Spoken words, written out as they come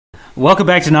Welcome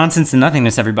back to Nonsense and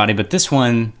Nothingness, everybody, but this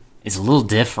one is a little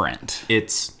different.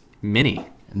 It's mini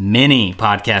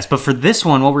podcast. But for this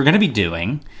one, what we're going to be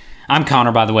doing... I'm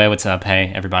Connor, by the way. What's up?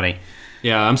 Hey, everybody.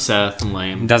 Yeah, I'm Seth. I'm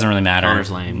lame. It doesn't really matter. Connor's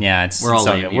lame. Yeah, we're all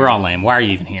lame. We're all lame. Why are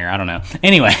you even here? I don't know.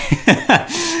 Anyway.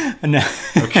 No.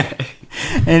 Okay.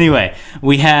 Anyway,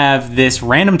 we have this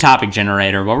random topic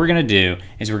generator. What we're going to do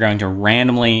is we're going to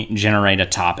randomly generate a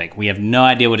topic. We have no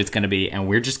idea what it's going to be, and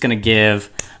we're just going to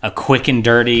give a quick and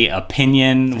dirty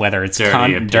opinion, whether it's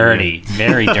dirty,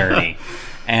 very dirty,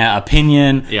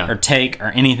 opinion or take or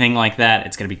anything like that.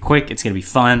 It's going to be quick. It's going to be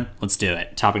fun. Let's do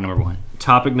it. Topic number one.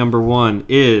 Topic number one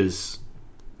is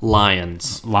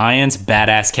lions. Lions,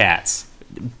 badass cats.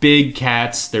 Big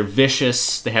cats. They're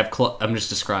vicious. They have. I'm just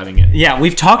describing it. Yeah,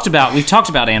 we've talked about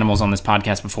animals on this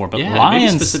podcast before, but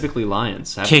lions, maybe specifically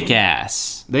lions, kick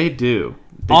ass. They do.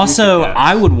 Also,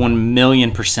 I would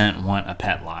 1,000,000% want a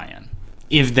pet lion.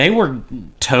 If they were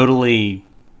totally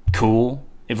cool,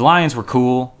 if lions were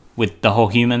cool with the whole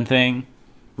human thing,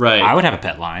 right? I would have a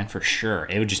pet lion for sure.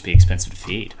 It would just be expensive to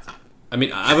feed. I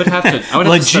mean, I would have to.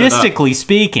 Logistically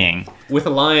speaking, with a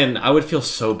lion, I would feel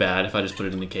so bad if I just put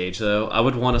it in a cage. Though I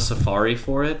would want a safari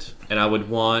for it, and I would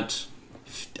want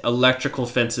electrical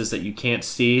fences that you can't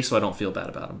see, so I don't feel bad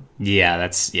about them. Yeah,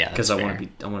 that's because I want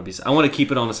to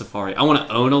keep it on a safari. I want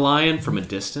to own a lion from a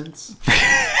distance.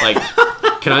 Like,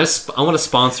 I want to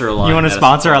sponsor a lion. You want to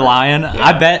sponsor a lion?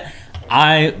 Yeah.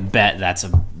 I bet that's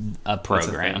a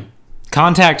program.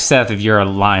 Contact Seth if you're a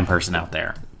lion person out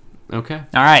there. Okay.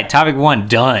 All right. Topic one,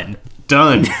 done.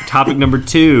 Topic number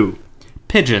two,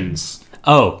 pigeons.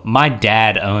 Oh, my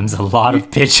dad owns a lot of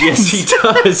pigeons. Yes, he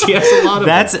does. He has a lot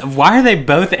of them. Why are they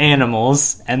both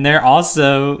animals? And they're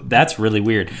also... That's really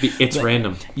weird. It's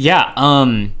random. Yeah.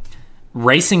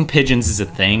 Racing pigeons is a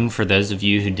thing for those of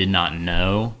you who did not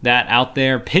know that out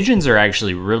there. Pigeons are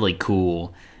actually really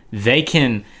cool. They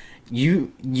can...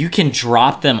 You can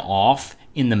drop them off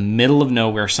in the middle of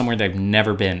nowhere, somewhere they've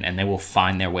never been, and they will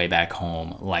find their way back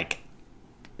home like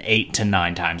 8 to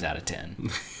 9 times out of 10.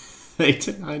 8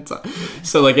 to 9 times.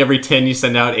 So like every 10 you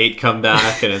send out, 8 come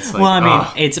back, and it's like... Well, I mean,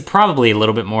 it's probably a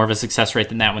little bit more of a success rate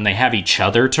than that when they have each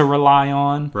other to rely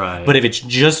on. Right. But if it's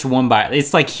just one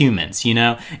it's like humans, you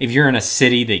know? If you're in a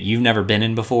city that you've never been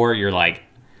in before, you're like,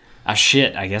 ah,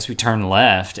 shit, I guess we turn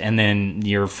left. And then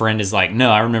your friend is like,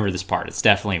 no, I remember this part. It's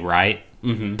definitely right.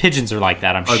 Mm-hmm. Pigeons are like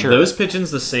that, I'm sure. Are those pigeons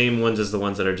the same ones as the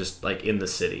ones that are just like in the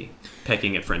city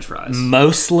pecking at French fries?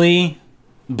 Mostly,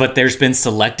 but there's been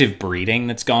selective breeding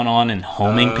that's gone on in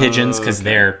homing pigeons because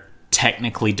they're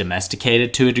technically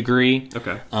domesticated to a degree.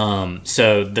 Okay.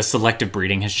 So the selective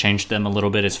breeding has changed them a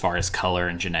little bit as far as color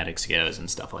and genetics goes and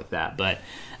stuff like that. But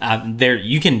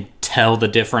you can tell the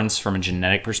difference from a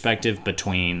genetic perspective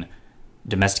between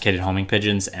domesticated homing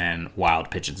pigeons and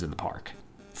wild pigeons in the park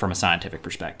from a scientific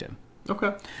perspective.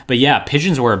 Okay. But yeah,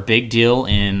 pigeons were a big deal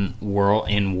in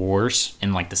wars,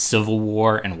 in like the Civil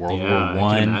War and World War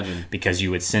I, because you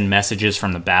would send messages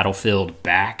from the battlefield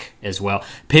back as well.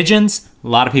 Pigeons, a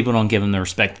lot of people don't give them the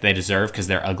respect that they deserve because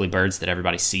they're ugly birds that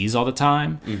everybody sees all the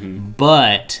time. Mm-hmm.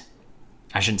 But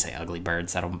I shouldn't say ugly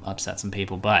birds; that'll upset some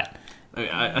people. But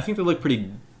I think they look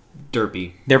pretty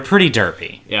derpy. They're pretty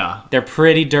derpy. Yeah. They're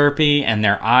pretty derpy, and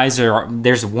their eyes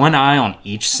there's one eye on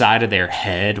each side of their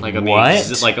head. Like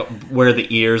what? Like where the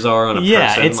ears are on a person.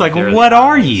 Yeah, it's like what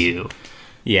are you?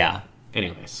 Yeah.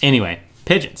 Anyway,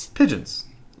 pigeons. Pigeons.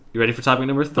 You ready for topic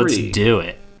number 3? Let's do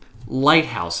it.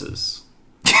 Lighthouses.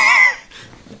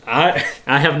 I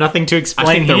have nothing to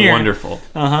explain here. They're wonderful.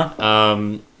 Uh-huh.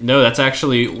 No, that's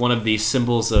actually one of the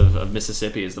symbols of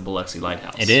Mississippi is the Biloxi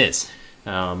Lighthouse. It is.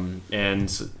 And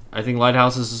I think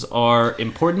lighthouses are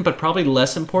important, but probably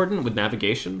less important with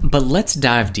navigation. But let's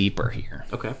dive deeper here.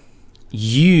 Okay.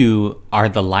 You are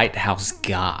the lighthouse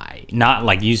guy. Not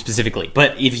like you specifically,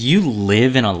 but if you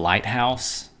live in a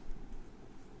lighthouse,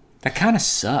 that kind of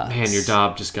sucks. Man, your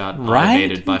job just got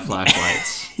invaded by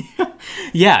flashlights.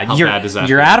 Yeah, How bad does that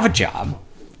you're feel? out of a job,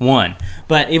 one.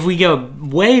 But if we go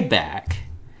way back,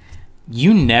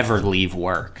 you never leave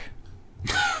work.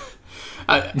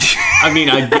 I mean,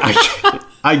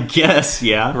 I guess,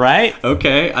 yeah. Right?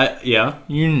 Okay, yeah.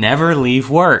 You never leave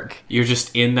work. You're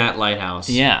just in that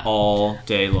lighthouse all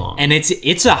day long. And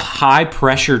it's a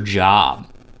high-pressure job.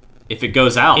 If it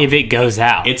goes out.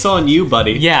 It's on you,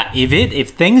 buddy. Yeah, if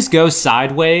things go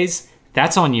sideways,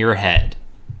 that's on your head.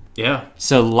 Yeah.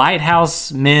 So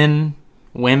lighthouse men,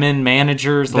 women,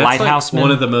 managers, that's lighthouse like men.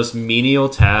 One of the most menial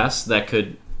tasks that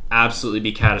could absolutely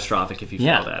be catastrophic if you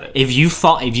failed at it. If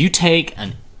you take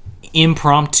an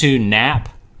impromptu nap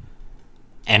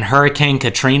and Hurricane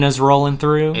Katrina's rolling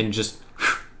through and just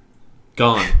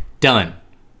gone. Done.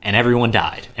 and everyone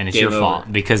died, and it's Game your over.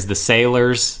 fault because the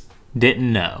sailors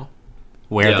didn't know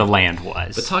where the land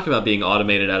was. But talk about being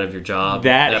automated out of your job.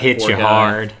 That hits poor you guy.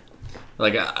 hard.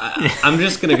 Like, I'm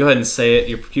just going to go ahead and say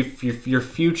it. Your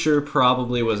future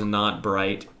probably was not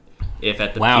bright if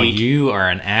at the peak you are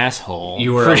an asshole.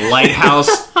 you were a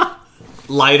lighthouse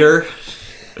lighter.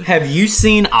 Have you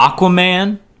seen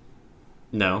Aquaman?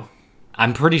 No.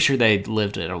 I'm pretty sure they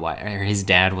lived at or his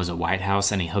dad was a White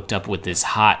House, and he hooked up with this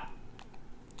hot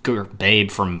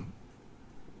babe from...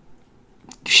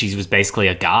 She was basically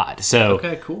a god. So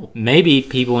Okay, cool. maybe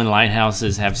people in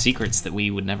lighthouses have secrets that we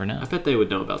would never know. I bet they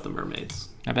would know about the mermaids.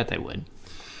 I bet they would.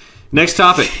 Next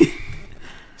topic.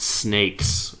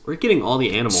 Snakes. We're getting all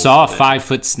the animals. Saw a today.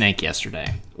 5-foot snake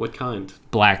yesterday. What kind?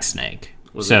 Black snake.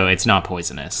 Was So it's not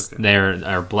poisonous. Okay.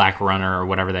 They're or black runner or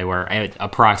whatever they were,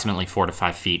 approximately 4 to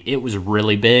 5 feet. It was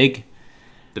really big.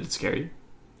 Did it scare you?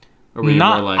 Or were you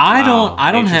Not. more like, I wow,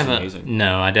 don't nature's have amazing?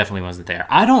 No, I definitely wasn't there.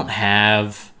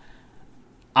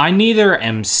 I neither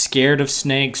am scared of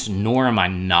snakes nor am I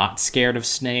not scared of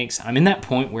snakes. I'm in that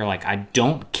point where like I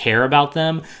don't care about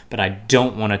them, but I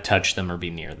don't want to touch them or be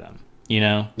near them. You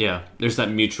know? Yeah, there's that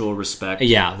mutual respect.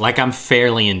 Yeah, like I'm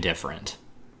fairly indifferent,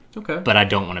 Okay. but I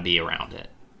don't want to be around it.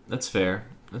 That's fair.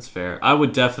 That's fair. I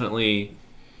would definitely,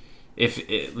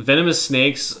 if venomous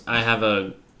snakes, I have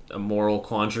a moral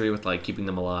quandary with like keeping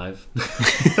them alive.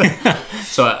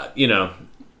 So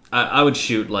I would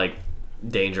shoot like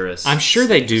dangerous. I'm sure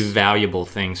they do snakes. valuable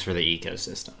things for the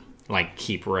ecosystem, like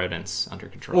keep rodents under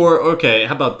control. Or okay,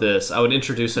 how about this? I would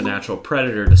introduce a natural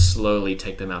predator to slowly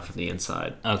take them out from the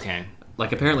inside. Okay.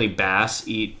 Like apparently bass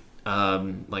eat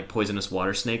like poisonous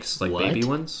water snakes, like What? baby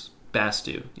ones. Bass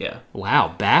do, yeah.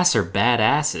 Wow, bass are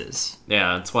badasses.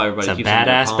 Yeah, that's why everybody It's a keeps them in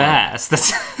their badass pond. bass.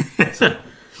 That's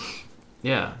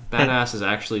Yeah, badass is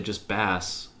actually just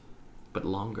bass, but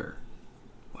longer.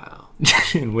 Wow.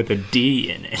 with a D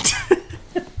in it.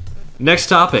 Next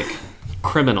topic: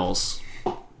 criminals.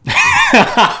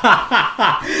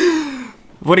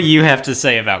 What do you have to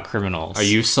say about criminals? Are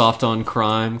you soft on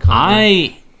crime?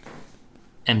 I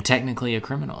am technically a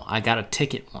criminal. I got a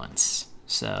ticket once,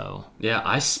 so. Yeah,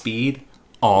 I speed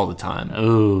all the time.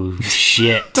 Oh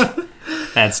shit,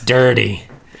 that's dirty.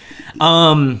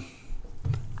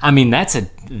 I mean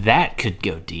that could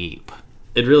go deep.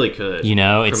 It really could. You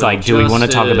know, it's Criminal like, do we want to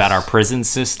talk justice, about our prison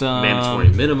system? mandatory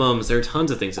minimums? There are tons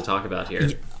of things to talk about here.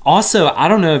 Also, I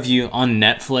don't know if you on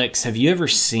Netflix have you ever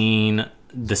seen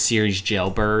the series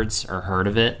Jailbirds or heard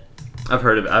of it? I've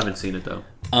heard of it. I haven't seen it though.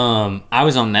 I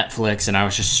was on Netflix and I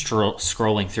was just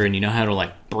scrolling through, and you know how to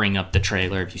like bring up the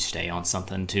trailer if you stay on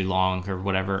something too long or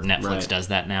whatever. Netflix Right. does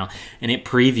that now, and it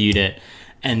previewed it,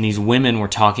 and these women were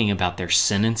talking about their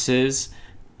sentences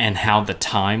and how the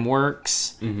time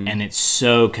works, and it's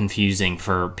so confusing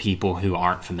for people who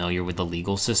aren't familiar with the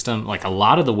legal system. Like a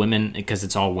lot of the women, because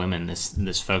it's all women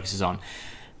this focuses on,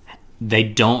 they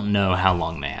don't know how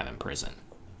long they have in prison.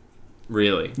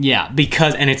 Really? Yeah,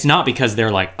 because, and it's not because they're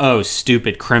like, oh,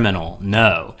 stupid criminal.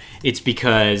 No, it's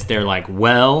because they're like,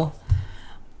 well,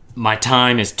 my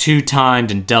time is 2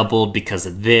 timed and doubled because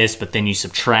of this, but then you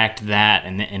subtract that,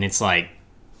 and it's like,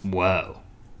 whoa,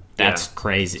 that's Yeah.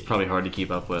 crazy. Probably hard to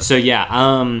keep up with. So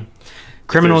yeah,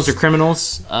 criminals are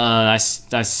criminals. I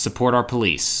support our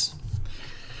police.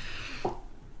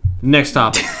 Next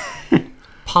topic: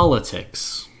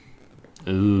 politics.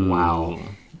 Ooh. Wow.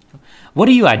 What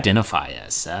do you identify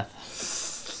as, Seth?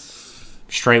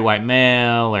 Straight white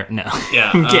male or no?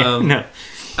 Yeah. No.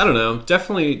 I don't know.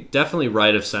 Definitely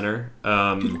right of center.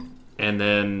 And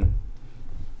then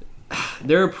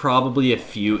there are probably a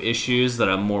few issues that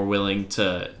I'm more willing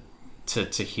to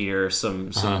hear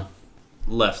some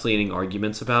left leaning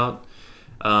arguments about.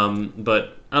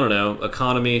 But I don't know.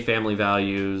 Economy, family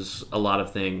values, a lot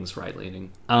of things right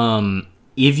leaning.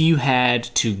 If you had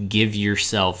to give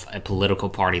yourself a political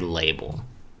party label,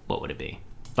 what would it be?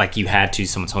 Like you had to,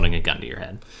 someone's holding a gun to your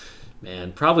head.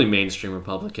 Man, probably mainstream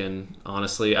Republican,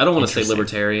 honestly. I don't want to say Interesting.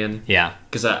 libertarian Yeah.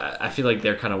 because I feel like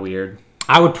they're kind of weird.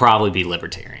 I would probably be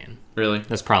libertarian. Really?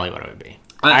 That's probably what I would be.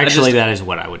 I Actually, just- that is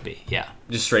what I would be. Yeah.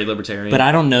 Just straight libertarian? But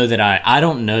I don't know that I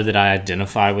don't know that I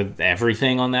identify with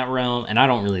everything on that realm, and I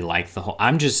don't really like the whole.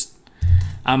 I'm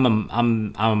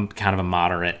kind of a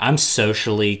moderate. I'm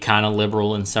socially kind of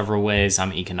liberal in several ways.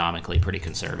 I'm economically pretty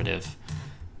conservative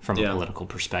from a political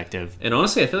perspective. And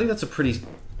honestly, I feel like that's a pretty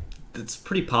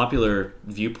popular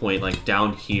viewpoint, like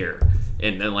down here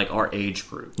in like our age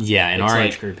group. Yeah, in It's our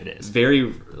like age group, it is.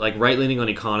 very like right leaning on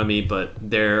economy, but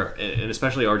and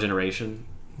especially our generation.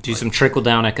 Do some trickle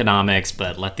down economics,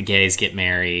 but let the gays get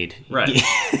married. Right.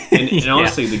 And Yeah.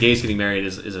 honestly, the gays getting married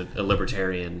is a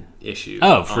libertarian issue.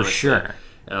 Oh, for honestly. sure.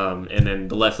 And then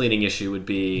the left-leaning issue would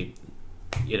be,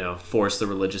 force the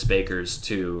religious bakers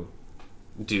to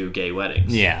do gay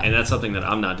weddings. Yeah. And that's something that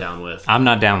I'm not down with. I'm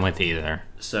not down with either.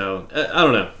 So, I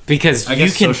don't know. Because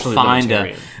you can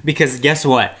find because guess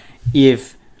what?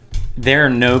 If there are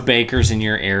no bakers in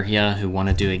your area who want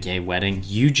to do a gay wedding,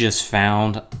 you just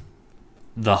found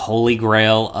the holy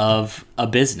grail of a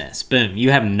business. Boom.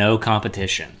 You have no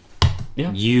competition.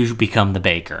 Yeah. You become the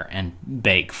baker and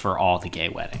bake for all the gay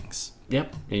weddings.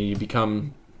 Yep. And you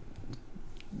become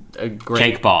a great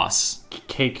cake boss.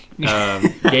 Gay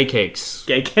cakes.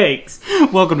 Gay cakes.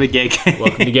 Welcome to Gay Cakes.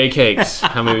 Welcome to Gay Cakes.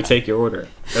 How may we take your order?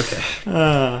 Okay.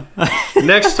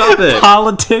 Next topic.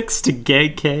 Politics to gay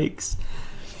cakes.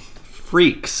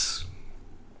 Freaks.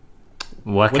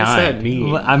 What does kind? that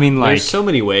mean? I mean, like... There's so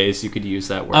many ways you could use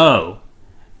that word. Oh.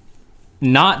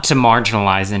 Not to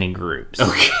marginalize any groups.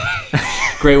 Okay.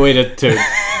 Great way to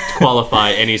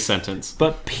qualify any sentence.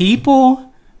 But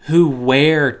people who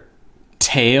wear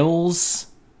tails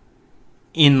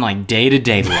in like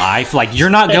day-to-day life, like you're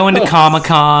not going to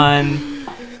Comic-Con,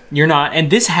 you're not, and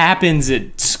this happens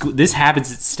at school, this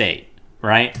happens at State,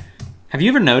 right? Have you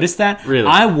ever noticed that? Really?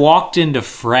 I walked into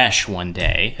Fresh one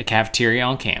day, a cafeteria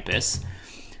on campus.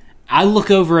 I look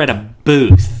over at a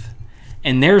booth,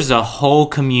 and there's a whole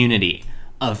community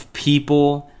of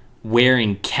people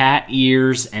wearing cat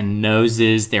ears and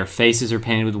noses. Their faces are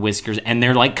painted with whiskers, and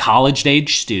they're like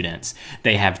college-age students.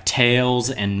 They have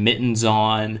tails and mittens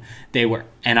on.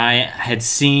 And I had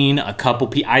seen a couple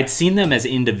people. I'd seen them as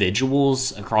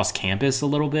individuals across campus a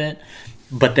little bit,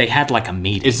 but they had like a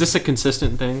meeting. Is this a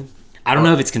consistent thing? I don't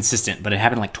know if it's consistent, but it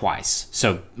happened like twice,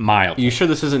 so mild. You sure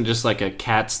this isn't just like a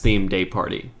Cats-themed day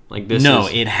party? Like this? No,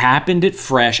 it happened at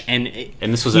Fresh, and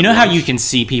this was. You know how lunch? you can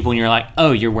see people and you're like,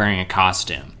 oh, you're wearing a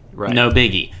costume. Right. No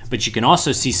biggie. But you can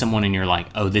also see someone and you're like,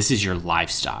 oh, this is your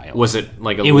lifestyle. Was it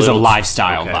like It was a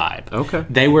lifestyle vibe. Okay.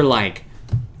 They were like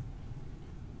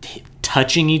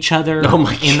touching each other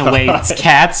in the way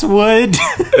cats would.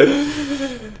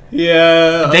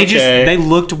 Yeah. They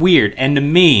looked weird. And to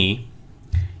me,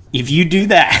 if you do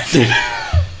that,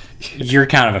 you're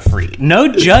kind of a freak.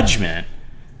 No judgment.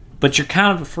 But you're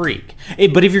kind of a freak.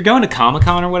 But if you're going to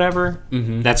Comic-Con or whatever,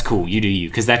 that's cool. You do you,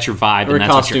 because that's your vibe or and a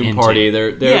that's what you're costume into. party.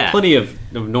 There are plenty of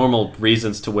normal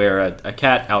reasons to wear a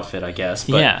cat outfit, I guess.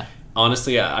 But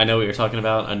honestly, I know what you're talking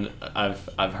about, and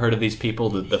I've heard of these people,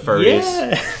 the furries.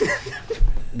 Yeah.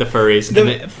 The furries.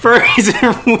 Furries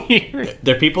are weird.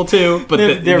 They're people too, but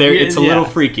it's a little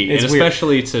freaky, and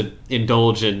especially to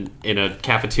indulge in a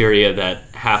cafeteria that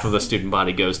half of the student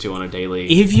body goes to on a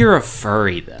daily. If you're a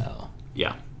furry, though,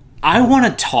 I want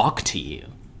to talk to you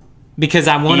because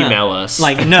I want to email us.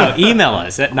 Email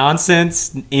us at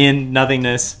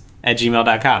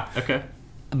nonsenseinnothingness@gmail.com. Okay.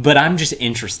 But I'm just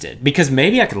interested because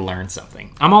maybe I could learn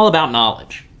something. I'm all about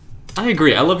knowledge. I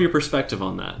agree. I love your perspective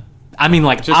on that. I mean,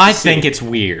 I think it's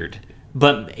weird,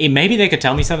 but maybe they could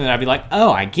tell me something and I'd be like,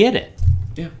 oh, I get it.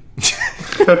 Yeah.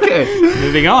 Okay.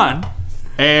 Moving on.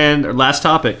 And our last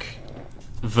topic,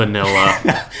 vanilla.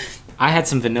 I had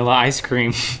some vanilla ice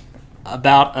cream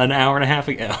about an hour and a half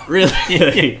ago. Really?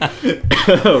 Yeah.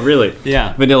 Oh, really?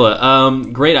 Yeah. Vanilla.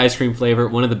 Great ice cream flavor.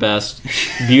 One of the best.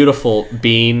 Beautiful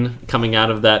bean coming out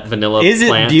of that vanilla Is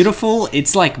plant. it beautiful?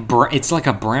 It's like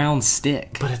a brown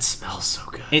stick. But it smells so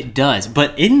good. It does.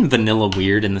 But isn't vanilla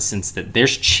weird in the sense that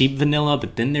there's cheap vanilla,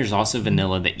 but then there's also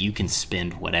vanilla that you can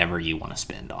spend whatever you want to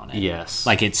spend on it. Yes.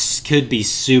 Like it could be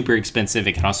super expensive.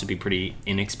 It can also be pretty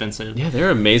inexpensive. Yeah, there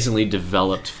are amazingly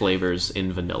developed flavors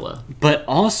in vanilla. But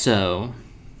also,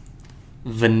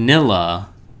 vanilla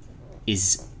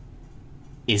is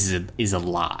a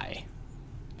lie.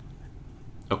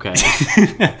 Okay.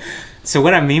 So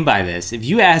what I mean by this, if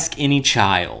you ask any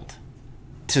child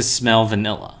to smell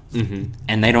vanilla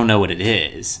and they don't know what it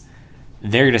is,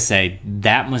 they're going to say,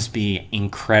 that must be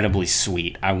incredibly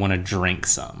sweet. I want to drink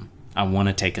some. I want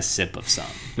to take a sip of some.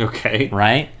 Okay.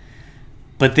 Right?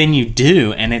 But then you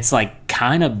do, and it's like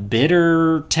kind of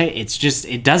bitter.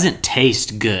 It doesn't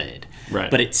taste good. Right.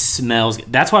 But it smells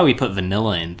good. That's why we put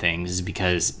vanilla in things, is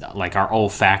because like our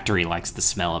olfactory likes the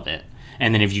smell of it.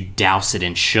 And then if you douse it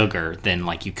in sugar, then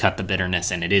like you cut the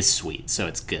bitterness and it is sweet, so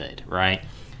it's good, right?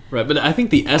 Right, but I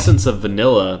think the essence of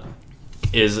vanilla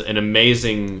is an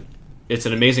amazing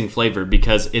flavor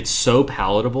because it's so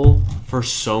palatable for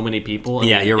so many people. And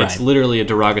yeah, you're right. It's literally a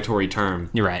derogatory term.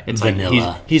 You're right. It's vanilla.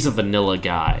 Like he's a vanilla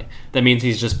guy. That means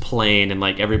he's just plain and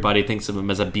like everybody thinks of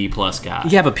him as a B+ guy.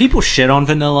 Yeah, but people shit on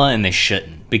vanilla and they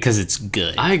shouldn't because it's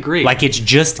good. I agree. Like it's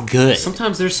just good.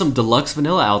 Sometimes there's some deluxe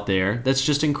vanilla out there that's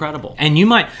just incredible. And you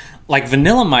might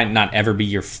vanilla might not ever be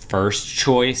your first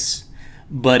choice,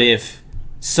 but if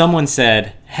someone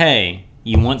said, "Hey,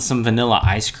 you want some vanilla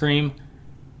ice cream,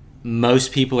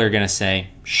 most people are going to say,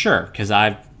 sure, because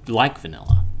I like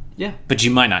vanilla. Yeah. But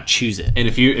you might not choose it. And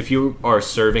if you are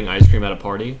serving ice cream at a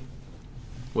party,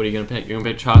 what are you going to pick? You're going to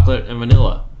pick chocolate and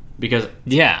vanilla. Because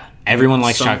yeah, everyone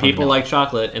likes chocolate. Some people vanilla. like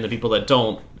chocolate, and the people that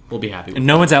don't will be happy with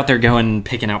No one's out there going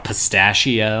picking out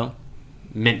pistachio.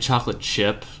 mint chocolate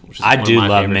chip. Which is I one do of my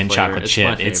love favorite mint flavor. chocolate It's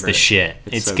chip. my It's the favorite. shit.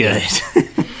 It's so good.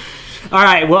 All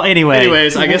right. Well,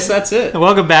 Anyways, I guess that's it.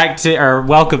 welcome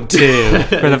to,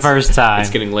 for the first time, It's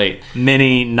getting late.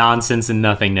 Mini Nonsense and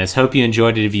Nothingness. Hope you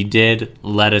enjoyed it. If you did,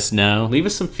 let us know. Leave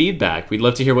us some feedback. We'd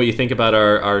love to hear what you think about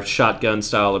our shotgun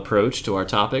style approach to our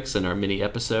topics and our mini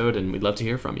episode, and we'd love to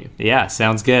hear from you. Yeah,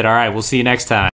 sounds good. All right. We'll see you next time.